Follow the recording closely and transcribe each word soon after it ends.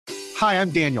Hi,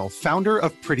 I'm Daniel, founder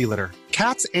of Pretty Litter.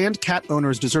 Cats and cat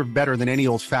owners deserve better than any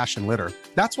old-fashioned litter.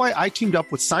 That's why I teamed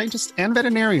up with scientists and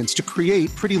veterinarians to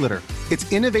create Pretty Litter.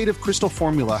 Its innovative crystal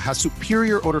formula has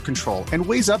superior odor control and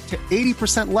weighs up to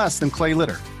 80% less than clay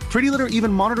litter. Pretty Litter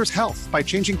even monitors health by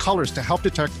changing colors to help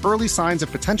detect early signs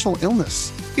of potential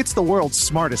illness. It's the world's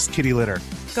smartest kitty litter.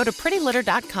 Go to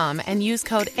prettylitter.com and use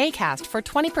code ACAST for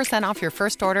 20% off your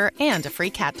first order and a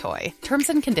free cat toy. Terms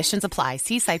and conditions apply.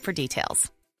 See site for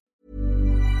details.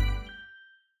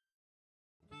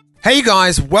 Hey you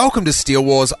guys, welcome to Steele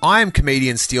Wars. I am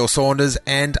comedian Steele Saunders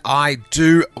and I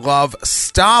do love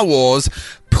Star Wars.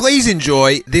 Please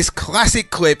enjoy this classic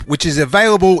clip which is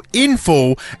available in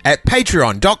full at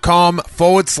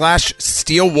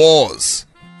patreon.com/Steele Wars.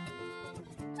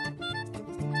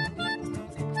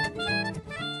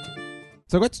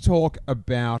 So let's talk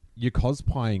about your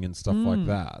cosplaying and stuff like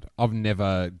that. I've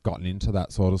never gotten into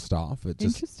that sort of stuff. It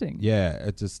just, Interesting. Yeah,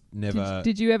 it just never...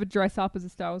 Did you ever dress up as a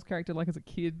Star Wars character, like as a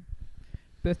kid,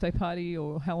 birthday party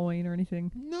or Halloween or anything?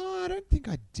 No, I don't think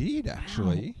I did,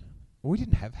 actually. We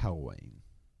didn't have Halloween.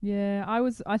 Yeah,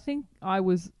 I think I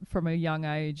was, from a young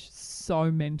age, so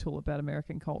mental about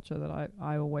American culture that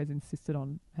I always insisted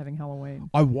on having Halloween.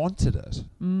 I wanted it.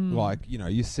 Like, you know,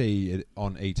 you see it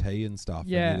on ET and stuff,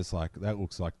 Yeah. and you're just like, that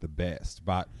looks like the best.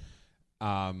 But,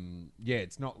 yeah,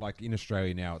 it's not like in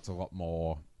Australia now, it's a lot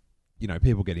more, you know,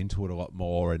 people get into it a lot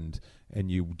more, and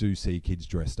you do see kids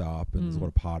dressed up, and there's a lot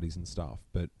of parties and stuff.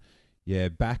 But, yeah,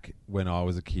 back when I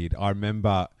was a kid, I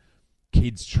remember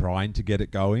kids trying to get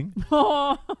it going.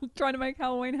 Oh, trying to make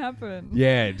Halloween happen.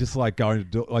 Yeah, just like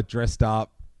going to like dressed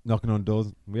up, knocking on doors.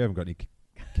 We haven't got any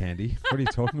candy. What are you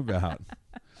talking about?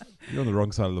 You're on the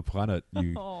wrong side of the planet,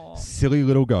 you silly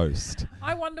little ghost.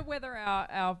 I wonder whether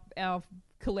our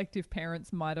collective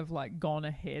parents might have like gone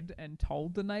ahead and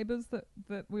told the neighbours that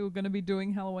we were going to be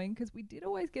doing Halloween, because we did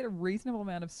always get a reasonable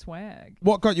amount of swag.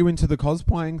 What got you into the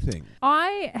cosplaying thing?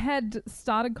 I had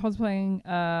started cosplaying.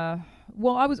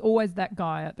 Well, I was always that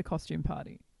guy at the costume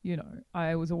party. You know,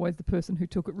 I was always the person who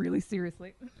took it really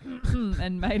seriously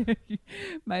and made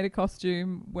a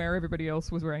costume where everybody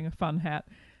else was wearing a fun hat.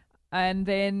 And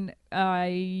then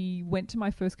I went to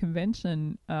my first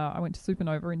convention. I went to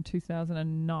Supernova in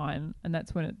 2009, and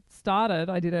that's when it started.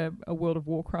 I did a World of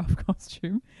Warcraft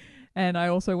costume, and I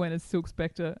also went as Silk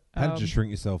Spectre. How did you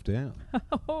shrink yourself down?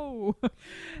 Oh,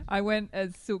 I went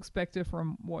as Silk Spectre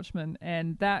from Watchmen,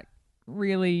 and that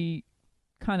really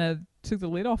kind of took the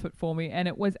lid off it for me. And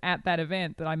it was at that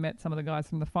event that I met some of the guys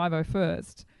from the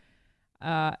 501st.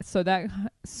 So that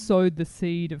sowed the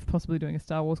seed of possibly doing a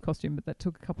Star Wars costume, but that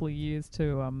took a couple of years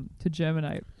to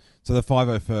germinate. So the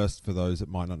 501st, for those that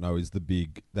might not know, is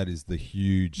the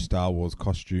huge Star Wars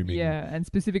costuming. Yeah, and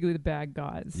specifically the bad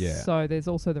guys. Yeah. So there's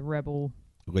also the Rebel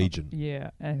Legion.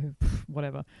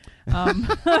 Whatever.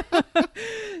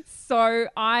 So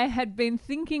I had been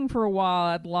thinking for a while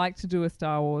I'd like to do a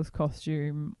Star Wars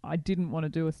costume. I didn't want to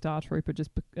do a Stormtrooper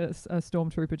just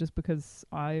because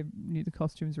I knew the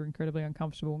costumes were incredibly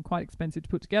uncomfortable and quite expensive to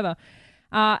put together.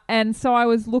 And so I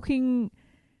was looking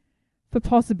for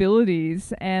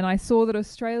possibilities, and I saw that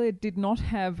Australia did not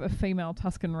have a female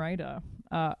Tusken Raider,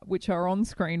 which are on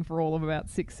screen for all of about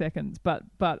 6 seconds, but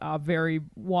are very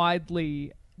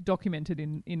widely documented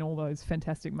in all those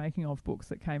fantastic making of books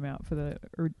that came out for the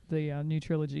new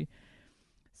trilogy.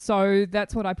 So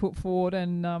that's what I put forward,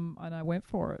 and I went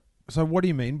for it. So what do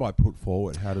you mean by put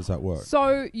forward? How does that work?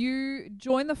 So you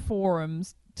join the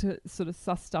forums to sort of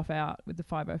suss stuff out with the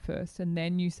 501st, and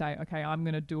then you say, okay, I'm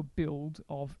going to do a build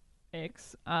of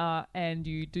X, and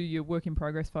you do your work in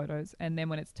progress photos, and then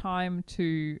when it's time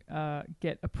to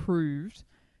get approved,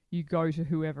 you go to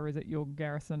whoever is at your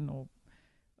garrison or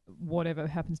whatever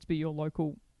happens to be your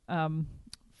local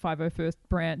 501st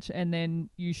branch, and then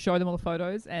you show them all the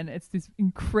photos, and it's this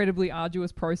incredibly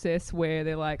arduous process where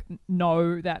they're like,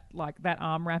 no, that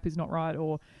arm wrap is not right.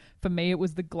 Or for me, it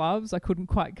was the gloves. I couldn't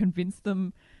quite convince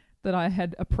them that I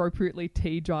had appropriately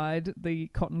tea-dyed the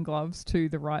cotton gloves to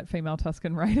the right female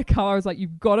Tusken Raider color. I was like,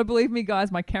 you've got to believe me,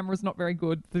 guys, my camera's not very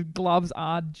good. The gloves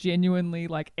are genuinely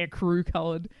like ecru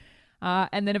colored.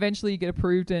 And then eventually you get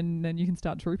approved, and then you can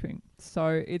start trooping.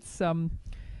 So it's an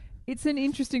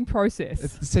interesting process.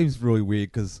 It seems really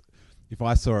weird, because if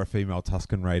I saw a female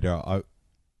Tusken Raider,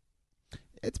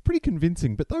 it's pretty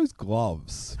convincing, but those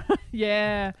gloves.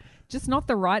 Yeah, just not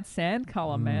the right sand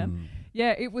color, man.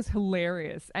 Yeah, it was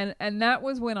hilarious. And that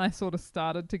was when I sort of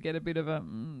started to get a bit of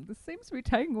this seems to be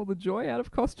taking all the joy out of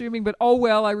costuming, but oh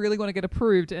well, I really want to get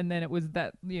approved. And then it was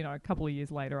that, a couple of years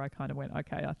later, I kind of went,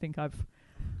 okay, I think I've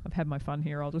had my fun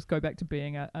here. I'll just go back to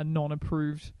being a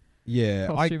non-approved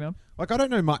costumer. I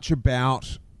don't know much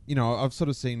about you know, I've sort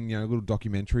of seen, you know, little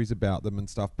documentaries about them and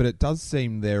stuff, but it does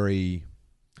seem very,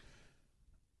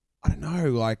 I don't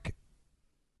know, like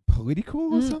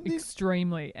political or something.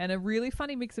 Extremely. And a really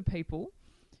funny mix of people,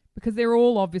 because they're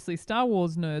all obviously Star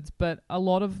Wars nerds, but a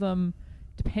lot of them,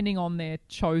 depending on their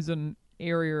chosen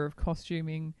area of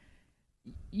costuming,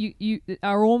 you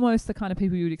are almost the kind of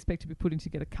people you would expect to be putting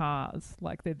together cars.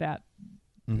 Like they're that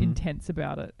intense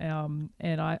about it.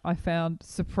 And I found,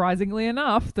 surprisingly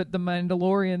enough, that the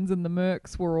Mandalorians and the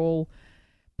Mercs were all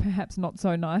perhaps not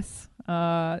so nice.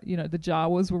 You know, the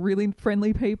Jawas were really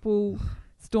friendly people.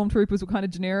 Stormtroopers were kind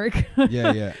of generic.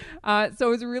 Yeah. So it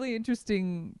was a really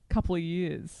interesting couple of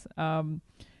years.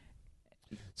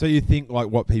 So you think like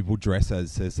what people dress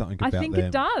as says something about them? I think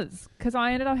it does, because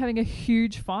I ended up having a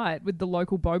huge fight with the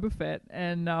local Boba Fett,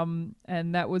 and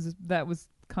that was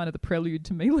kind of the prelude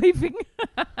to me leaving.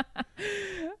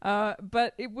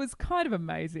 But it was kind of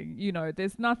amazing. You know,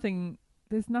 there's nothing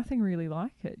really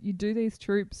like it. You do these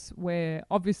troops where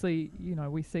obviously, you know,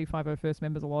 we see 501st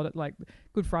members a lot at like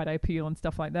Good Friday Peel and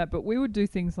stuff like that, but we would do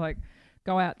things like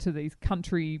go out to these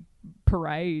country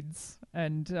parades,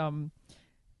 and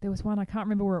there was one, I can't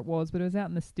remember where it was, but it was out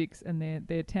in the sticks, and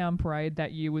their town parade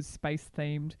that year was space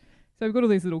themed. So we've got all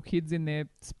these little kids in their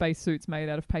space suits made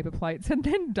out of paper plates, and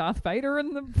then Darth Vader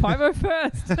and the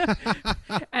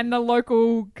 501st and the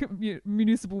local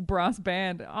municipal brass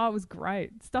band. Oh, it was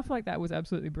great. Stuff like that was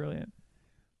absolutely brilliant.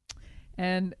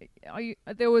 And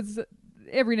there was,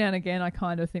 every now and again, I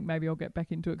kind of think maybe I'll get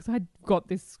back into it, because I got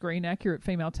this screen accurate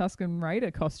female Tusken Raider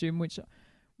costume, which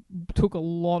took a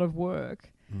lot of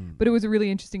work. But it was a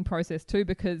really interesting process too,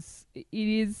 because it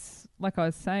is, like I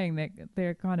was saying,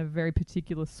 they're kind of very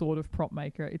particular sort of prop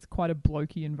maker. It's quite a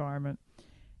blokey environment.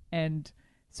 And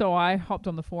so I hopped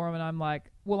on the forum and I'm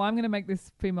like, well, I'm going to make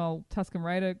this female Tusken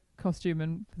Raider costume.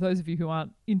 And for those of you who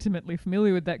aren't intimately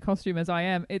familiar with that costume as I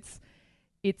am, it's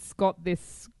got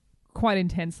this quite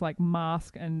intense like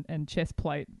mask and chest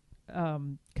plate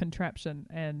contraption.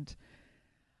 And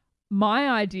my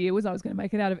idea was I was going to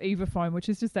make it out of Eva foam, which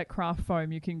is just that craft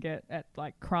foam you can get at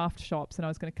like craft shops, and I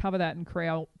was going to cover that in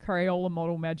Crayola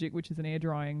Model Magic, which is an air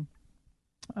drying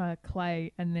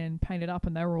clay, and then paint it up.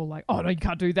 And they were all like, "Oh no, you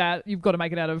can't do that. You've got to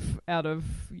make it out of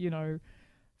you know,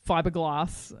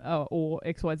 fiberglass or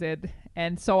XYZ."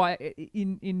 And so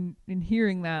in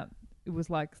hearing that, it was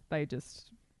like they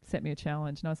just set me a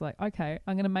challenge, and I was like, "Okay,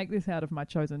 I'm going to make this out of my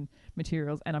chosen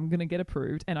materials, and I'm going to get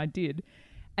approved," and I did.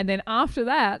 And then after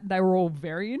that, they were all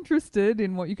very interested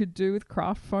in what you could do with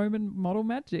craft foam and Model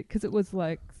Magic, because it was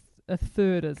like a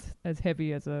third as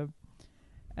heavy as a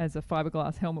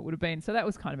fiberglass helmet would have been. So that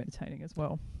was kind of entertaining as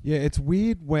well. Yeah, it's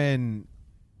weird when,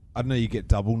 I don't know, you get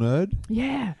double nerd.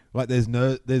 Yeah. Like there's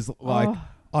like,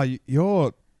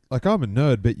 you're like, I'm a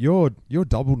nerd, but you're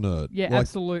double nerd. Yeah, like,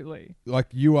 absolutely. Like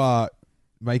you are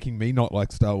making me not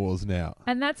like Star Wars now.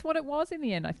 And that's what it was in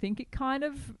the end. I think it kind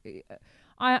of...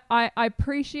 I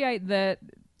appreciate that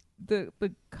the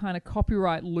kind of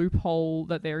copyright loophole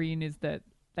that they're in is that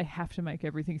they have to make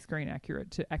everything screen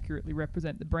accurate to accurately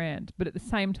represent the brand. But at the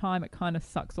same time, it kind of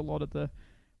sucks a lot of the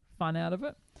fun out of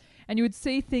it. And you would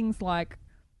see things like,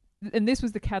 and this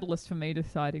was the catalyst for me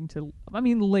deciding to,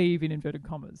 leave in inverted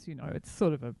commas. You know, it's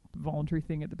sort of a voluntary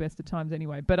thing at the best of times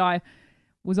anyway. But I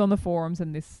was on the forums,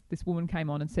 and this woman came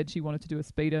on and said she wanted to do a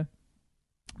speeder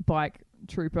bike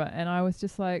trooper. And I was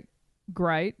just like,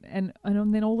 great. And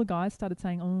then all the guys started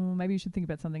saying, oh, maybe you should think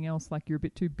about something else, like you're a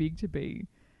bit too big to be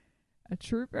a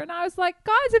trooper. And I was like,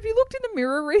 guys, have you looked in the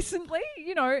mirror recently?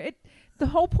 You know, the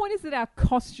whole point is that our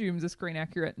costumes are screen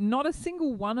accurate. Not a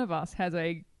single one of us has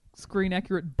a screen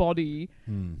accurate body.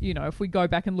 You know, if we go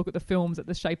back and look at the films, at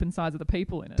the shape and size of the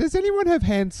people in it. Does anyone have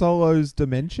Han Solo's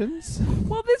dimensions?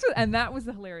 Well, that was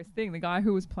the hilarious thing. The guy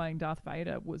who was playing Darth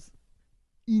Vader was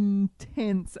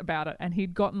intense about it, and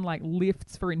he'd gotten like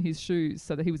lifts for in his shoes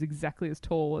so that he was exactly as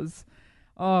tall as,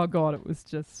 oh god,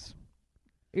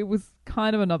 it was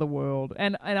kind of another world.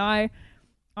 And I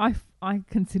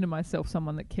consider myself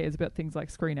someone that cares about things like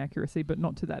screen accuracy, but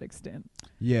not to that extent.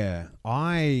 Yeah,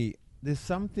 there's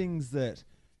some things that,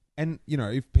 and you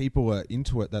know, if people are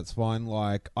into it, that's fine.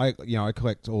 Like I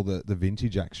collect all the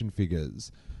vintage action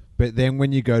figures, but then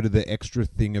when you go to the extra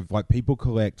thing of like people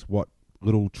collect what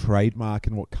little trademark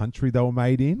and what country they were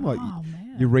made in. Like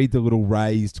you read the little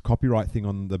raised copyright thing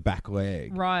on the back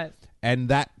leg. Right. And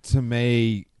that to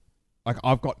me, like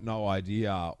I've got no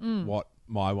idea what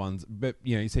my ones, but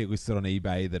you know, you see it listed on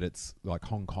eBay that it's like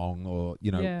Hong Kong or,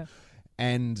 you know,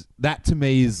 and that to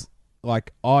me is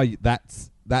like,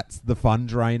 that's the fun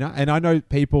drainer. And I know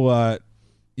people are,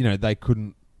 you know, they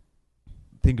couldn't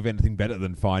think of anything better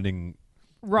than finding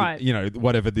Right. You know,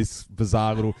 whatever this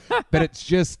bizarre little... But it's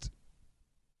just...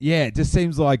 Yeah, it just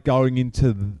seems like going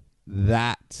into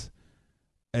that,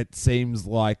 it seems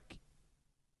like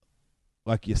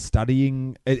you're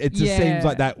studying. It just seems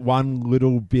like that one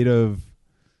little bit of...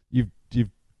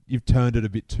 You've turned it a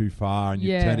bit too far and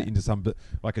you've turned it into some bit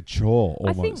like a chore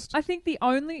almost. I think the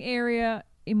only area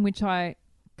in which I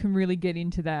can really get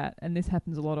into that, and this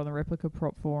happens a lot on the Replica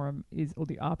Prop Forum, or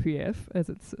the RPF as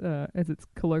it's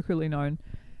colloquially known,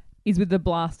 is with the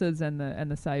blasters and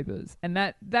the sabers, and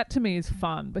that to me is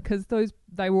fun because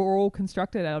they were all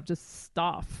constructed out of just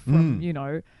stuff from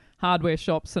hardware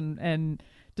shops and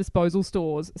disposal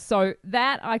stores. So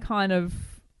that I kind of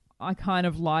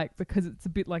like because it's a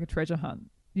bit like a treasure hunt.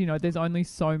 You know, there's only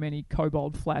so many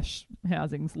Cobalt Flash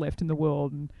housings left in the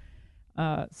world, and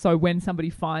so when somebody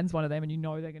finds one of them and you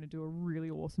know they're going to do a really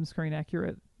awesome screen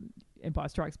accurate Empire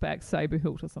Strikes Back saber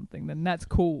hilt or something, then that's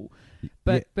cool.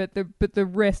 But the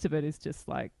rest of it is just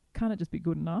like, can't it just be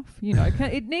good enough? You know,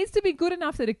 it needs to be good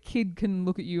enough that a kid can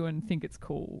look at you and think it's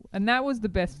cool. And that was the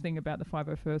best thing about the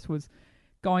 501st, was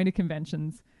going to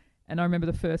conventions. And I remember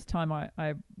the first time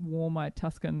I wore my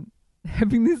Tuscan,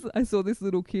 I saw this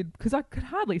little kid, because I could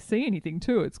hardly see anything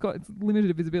too. It's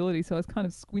limited visibility, so I was kind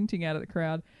of squinting out at the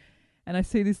crowd. And I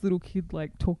see this little kid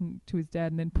like talking to his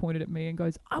dad and then pointed at me and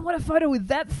goes, "I want a photo with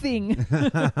that thing."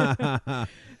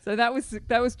 So that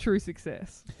was true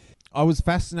success. I was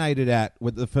fascinated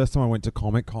with the first time I went to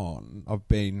Comic-Con. I've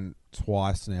been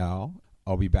twice now.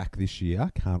 I'll be back this year.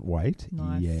 Can't wait.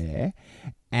 Nice. Yeah.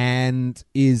 And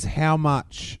is how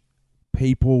much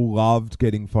people loved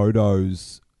getting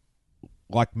photos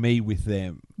like me with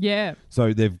them. Yeah.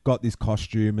 So they've got this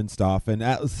costume and stuff. And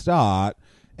at the start,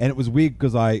 and it was weird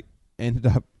because I ended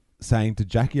up saying to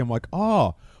Jackie, I'm like,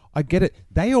 oh, I get it.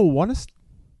 They all want us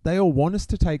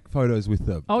to take photos with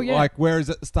them. Oh, yeah. Like, whereas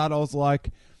at the start I was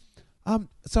like,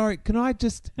 sorry, do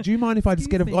you mind if I just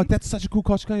get like, that's such a cool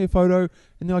costume, can I get a photo?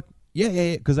 And they're like,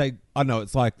 yeah. Because I know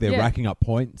it's like they're racking up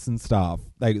points and stuff.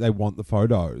 They want the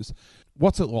photos.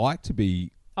 What's it like to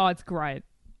be? Oh, it's great.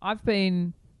 I've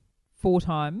been 4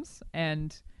 times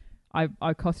and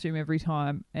I costume every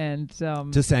time. And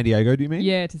to San Diego, do you mean?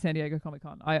 Yeah, to San Diego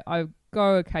Comic-Con. I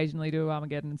go occasionally to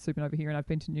Armageddon and Supernova here, and I've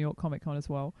been to New York Comic-Con as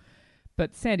well.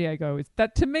 But San Diego is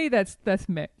that, to me, that's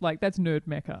nerd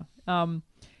mecca.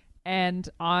 And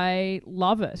I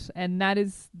love it. And that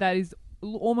is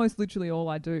almost literally all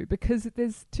I do, because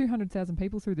there's 200,000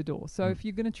 people through the door. So if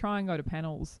you're going to try and go to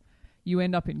panels, you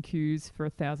end up in queues for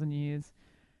 1,000 years.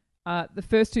 The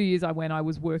first 2 years I went, I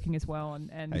was working as well,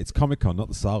 and hey, it's Comic-Con, not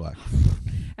the Sarlacc.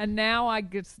 And now I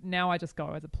just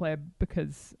go as a pleb,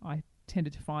 because I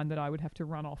tended to find that I would have to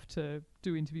run off to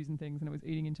do interviews and things, and it was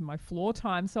eating into my floor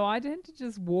time. So I tend to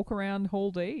just walk around Hall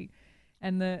D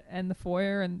and the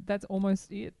foyer, and that's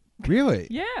almost it. Really?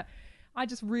 Yeah. I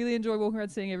just really enjoy walking around,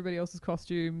 seeing everybody else's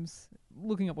costumes,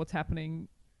 looking at what's happening.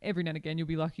 Every now and again, you'll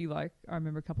be lucky. Like, I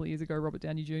remember a couple of years ago, Robert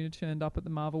Downey Jr. turned up at the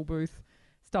Marvel booth,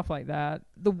 stuff like that.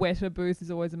 The Weta booth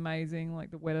is always amazing.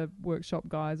 Like, the Weta workshop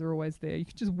guys are always there. You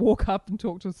can just walk up and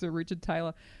talk to Sir Richard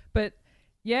Taylor. But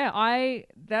yeah,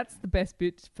 that's the best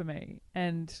bit for me.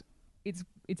 And it's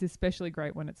especially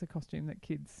great when it's a costume that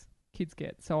kids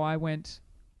get. So I went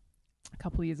a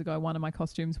couple of years ago. One of my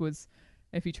costumes was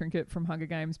Effie Trinket from Hunger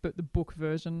Games, but the book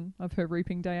version of her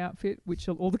Reaping Day outfit, which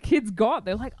all the kids got.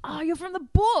 They're like, "Oh, you're from the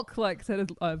book!" Like, said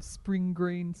a spring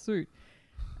green suit.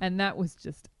 And that was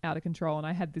just out of control. And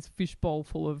I had this fishbowl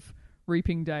full of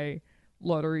Reaping Day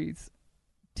lotteries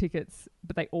tickets,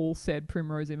 but they all said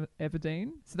Primrose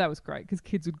Everdeen. So that was great, because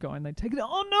kids would go and they'd take it.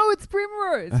 "Oh no, it's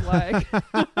Primrose!" Like,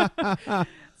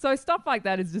 so stuff like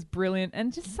that is just brilliant.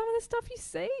 And just some of the stuff you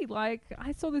see, like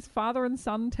I saw this father and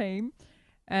son team,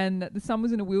 and the son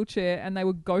was in a wheelchair, and they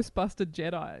were Ghostbuster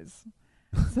Jedis.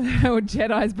 So they were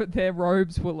Jedis, but their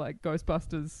robes were like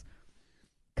Ghostbusters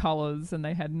colours, and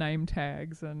they had name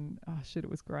tags, and it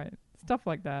was great. Stuff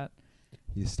like that.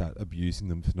 You start abusing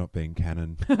them for not being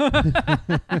canon.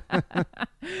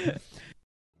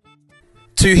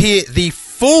 To hear the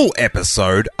full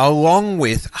episode, along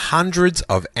with hundreds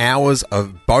of hours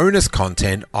of bonus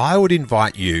content, I would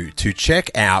invite you to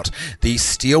check out the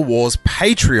Steele Wars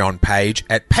Patreon page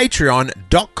at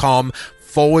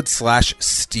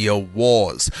patreon.com/Steele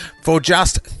Wars. For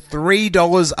just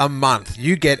 $3 a month,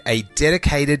 you get a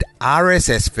dedicated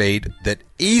RSS feed that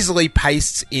easily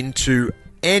pastes into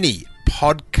any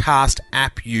podcast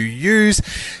app you use,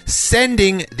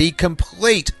 sending the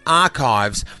complete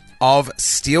archives of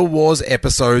Steele Wars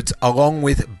episodes, along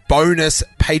with bonus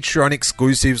Patreon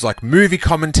exclusives like movie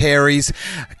commentaries,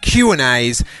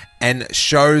 Q&As, and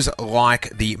shows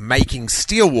like the Making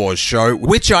Steele Wars show,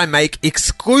 which I make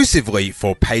exclusively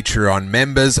for Patreon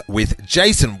members with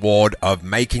Jason Ward of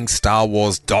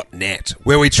MakingStarWars.net,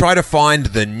 where we try to find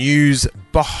the news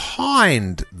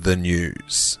behind the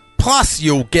news. Plus,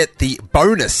 you'll get the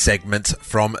bonus segments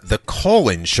from the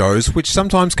call-in shows, which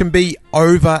sometimes can be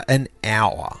over an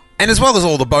hour. And as well as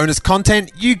all the bonus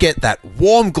content, you get that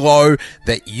warm glow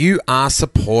that you are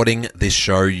supporting this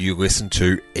show you listen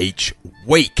to each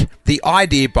week. The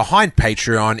idea behind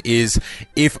Patreon is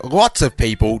if lots of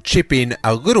people chip in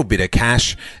a little bit of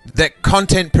cash, that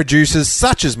content producers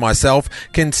such as myself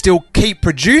can still keep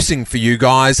producing for you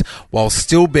guys while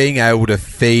still being able to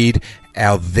feed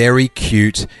our very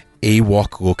cute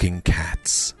Ewok-looking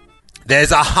cats.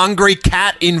 There's a hungry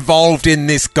cat involved in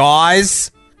this,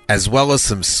 guys, as well as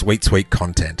some sweet, sweet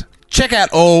content. Check out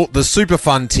all the super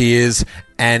fun tiers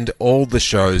and all the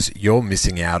shows you're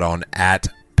missing out on at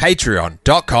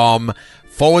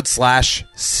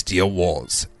patreon.com/Steele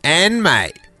Wars. And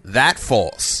may that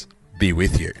force be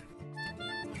with you.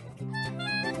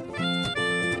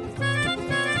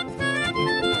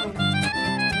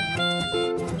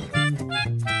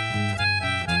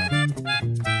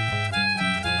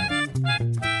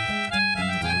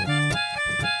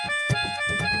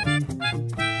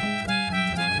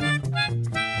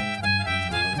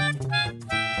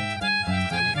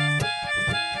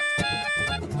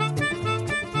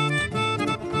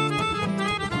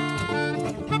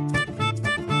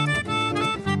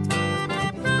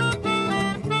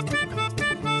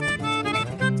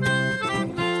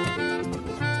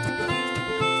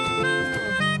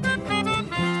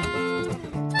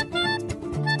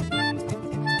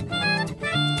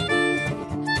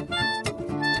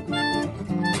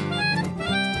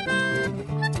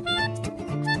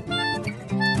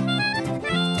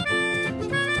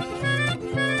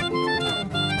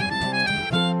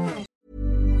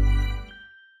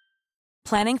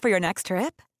 Planning for your next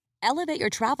trip? Elevate your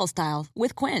travel style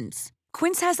with Quince.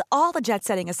 Quince has all the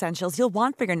jet-setting essentials you'll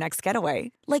want for your next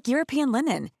getaway, like European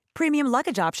linen, premium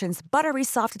luggage options, buttery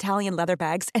soft Italian leather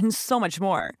bags, and so much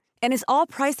more. And is all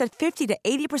priced at 50 to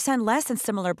 80% less than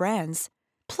similar brands.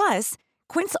 Plus,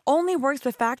 Quince only works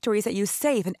with factories that use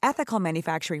safe and ethical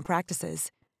manufacturing practices.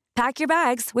 Pack your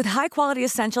bags with high-quality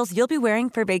essentials you'll be wearing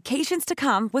for vacations to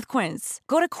come with Quince.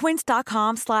 Go to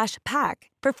quince.com/pack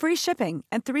for free shipping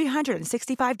and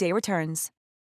 365-day returns.